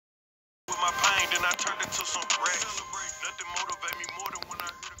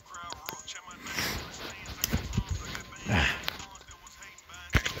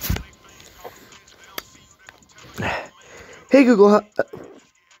Hey Google,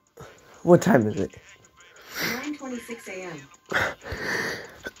 what time is it? 9:26 a.m.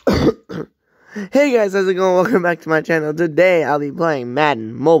 Hey guys, how's it going? Welcome back to my channel. Today I'll be playing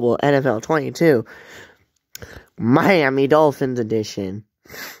Madden Mobile NFL 22 Miami Dolphins edition.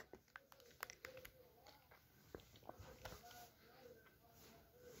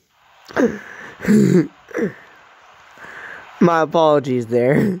 My apologies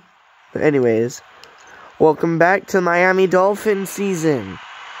there. But anyways, welcome back to Miami Dolphins season.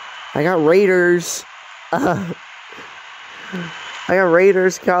 I got Raiders. I got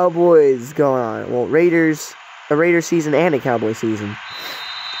Raiders, Cowboys going on. Well, a Raiders season and a Cowboy season.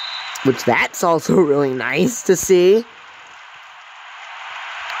 Which that's also really nice to see.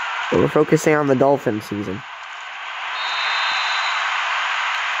 But we're focusing on the Dolphins season.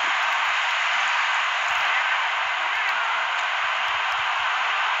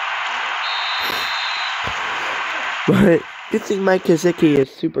 But good thing Mike Gesicki is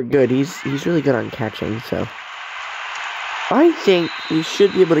super good. He's really good on catching, so I think we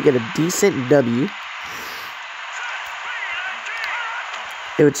should be able to get a decent W.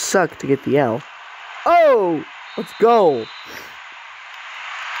 It would suck to get the L. Oh! Let's go!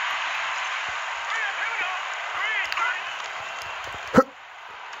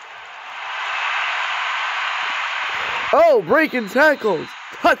 Oh! Breaking tackles!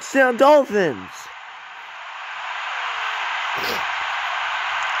 Touchdown Dolphins!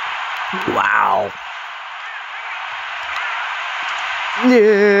 Wow!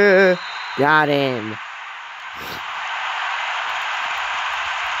 Yeah, got him.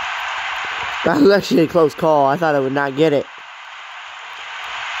 That was actually a close call. I thought I would not get it.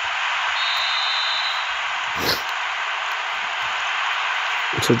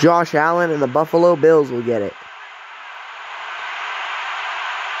 So Josh Allen and the Buffalo Bills will get it.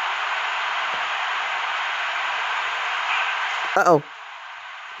 Uh-oh.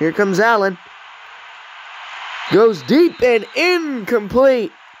 Here comes Allen. Goes deep and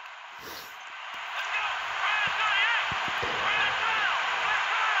incomplete.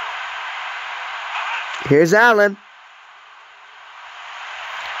 Here's Allen.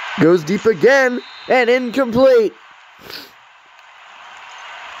 Goes deep again and incomplete.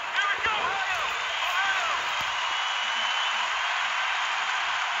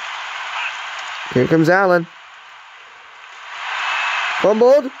 Here comes Allen.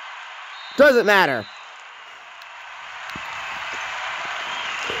 Fumbled. Doesn't matter.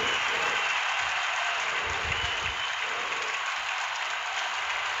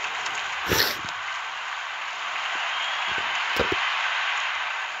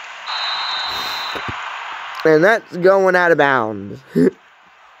 And that's going out of bounds.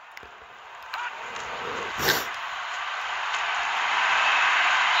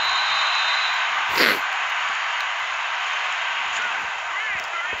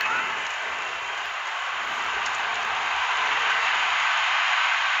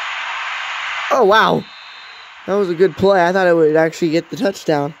 Oh, wow. That was a good play. I thought it would actually get the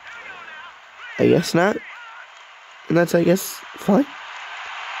touchdown. I guess not. And that's, I guess, fine.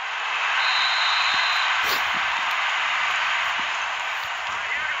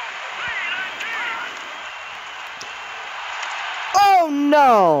 Oh,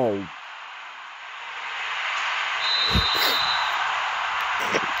 no.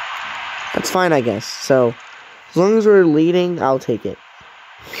 That's fine, I guess. So, as long as we're leading, I'll take it.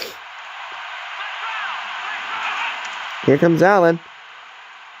 Here comes Allen.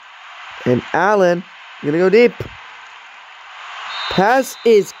 And Allen, gonna go deep. Pass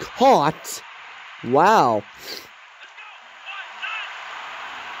is caught. Wow.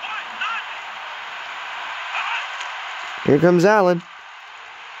 Here comes Allen.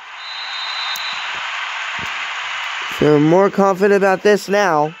 Feeling more confident about this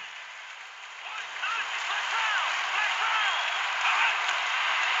now.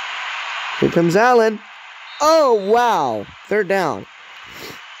 Here comes Allen. Oh, wow. Third down.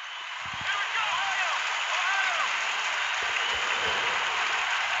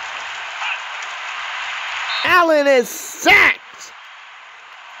 Allen is sacked.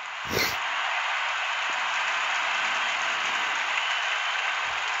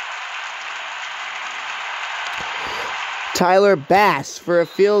 Tyler Bass for a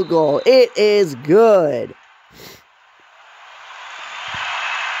field goal. It is good.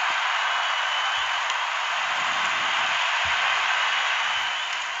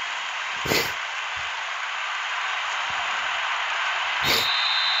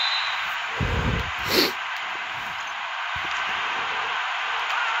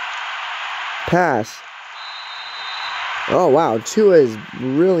 Pass. Oh, wow. Tua is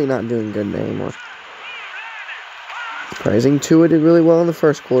really not doing good anymore. Surprising, Tua did really well in the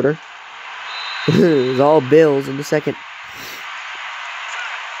first quarter. It was all Bills in the second.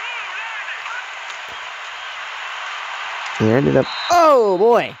 He ended up... Oh,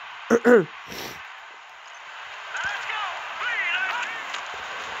 boy!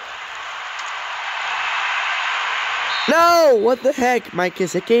 No! What the heck, Mike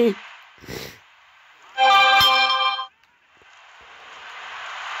Gesicki?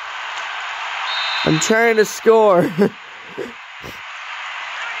 I'm trying to score.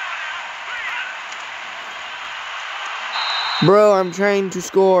 Bro, I'm trying to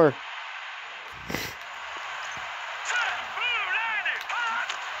score.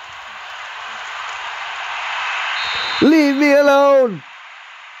 Leave me alone.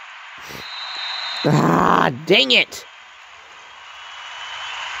 Ah, dang it.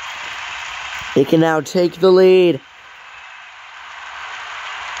 They can now take the lead.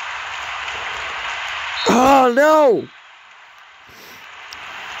 Oh, no.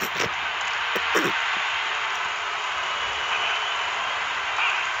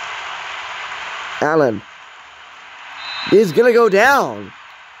 Allen is going to go down.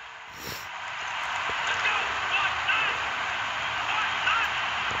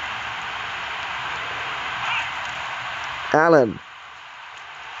 Allen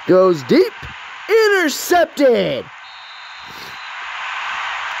goes deep. Intercepted.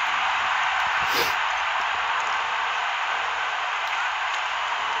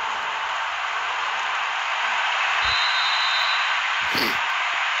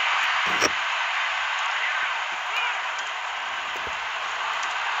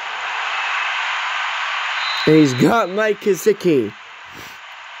 He's got Mike Gesicki.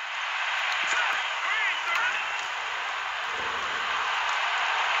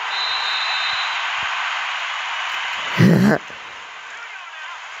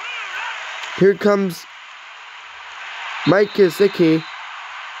 Here comes Mike Gesicki.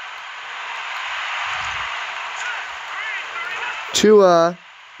 Tua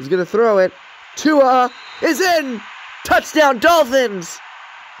is going to throw it. Tua is in. Touchdown, Dolphins.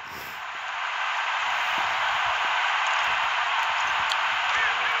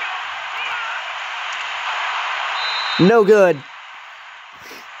 No good.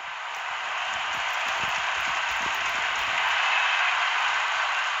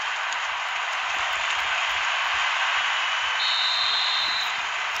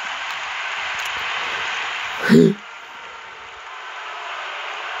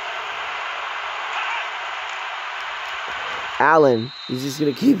 Allen, he's just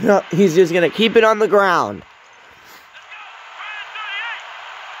gonna keep it up. He's just gonna keep it on the ground.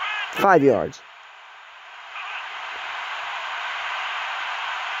 5 yards.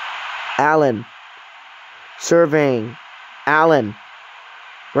 Allen surveying. Allen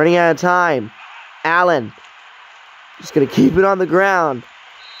running out of time. Allen just gonna keep it on the ground.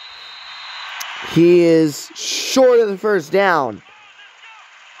 He is short of the first down.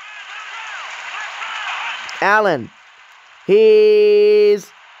 Allen,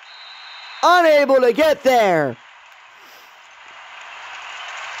 he's unable to get there.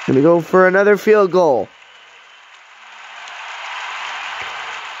 Gonna go for another field goal.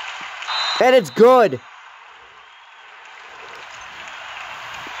 And it's good.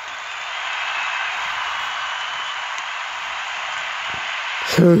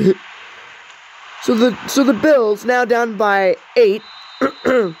 So the Bills now down by 8.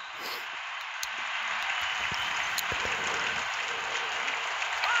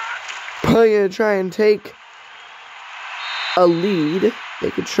 Probably gonna try and take a lead.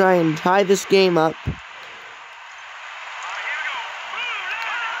 They could try and tie this game up.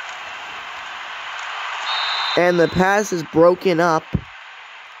 And the pass is broken up.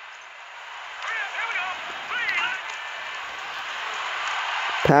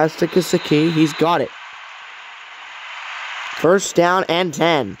 Pass to Gesicki. He's got it. First down and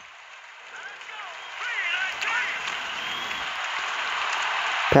 10.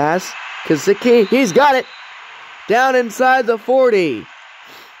 Pass. Gesicki. He's got it. Down inside the 40.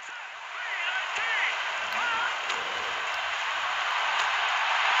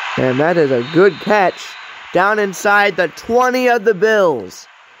 And that is a good catch. Down inside the 20 of the Bills.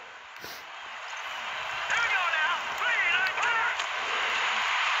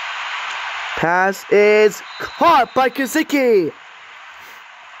 Pass is caught by Gesicki.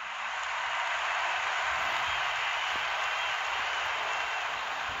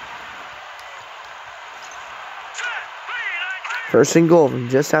 First and goal from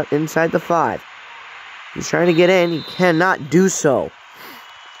just out inside the 5. He's trying to get in. He cannot do so.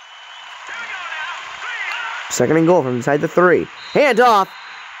 Second and goal from inside the 3. Hand off.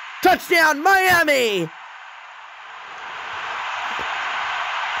 Touchdown, Miami!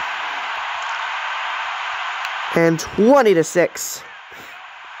 And 20-6.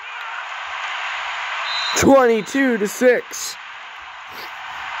 22-6.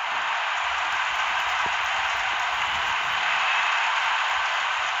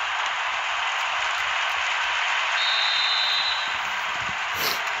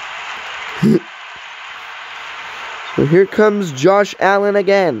 So here comes Josh Allen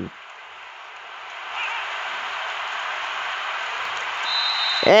again.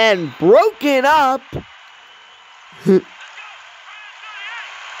 And broken up.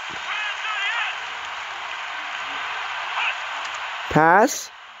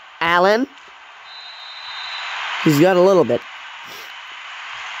 Pass. Allen. He's got a little bit.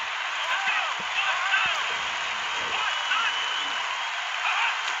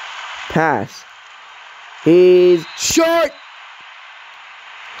 Pass. He's short.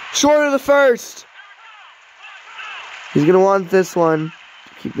 Short of the first. He's going to want this one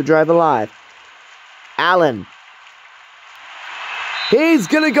to keep the drive alive. Allen. He's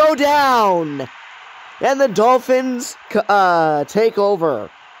going to go down. And the Dolphins take over.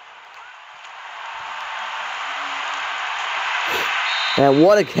 And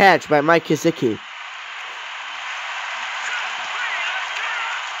what a catch by Mike Gesicki.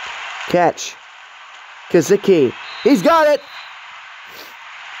 Catch. Gesicki. He's got it.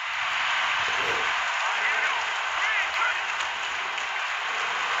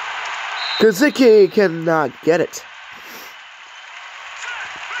 Gesicki cannot get it.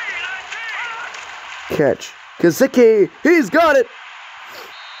 Catch. Gesicki. He's got it.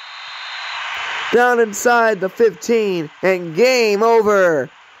 Down inside the 15. And game over.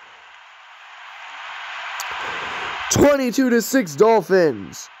 22-6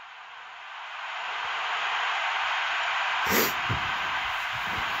 Dolphins.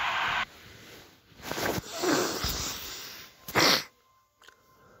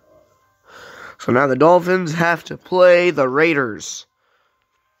 So now the Dolphins have to play the Raiders.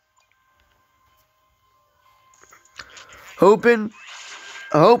 Hoping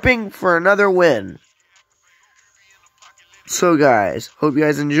for another win. So guys, hope you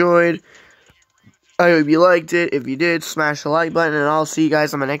guys enjoyed. I hope you liked it. If you did, smash the like button, and I'll see you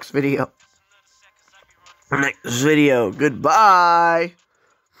guys on my next video. Goodbye.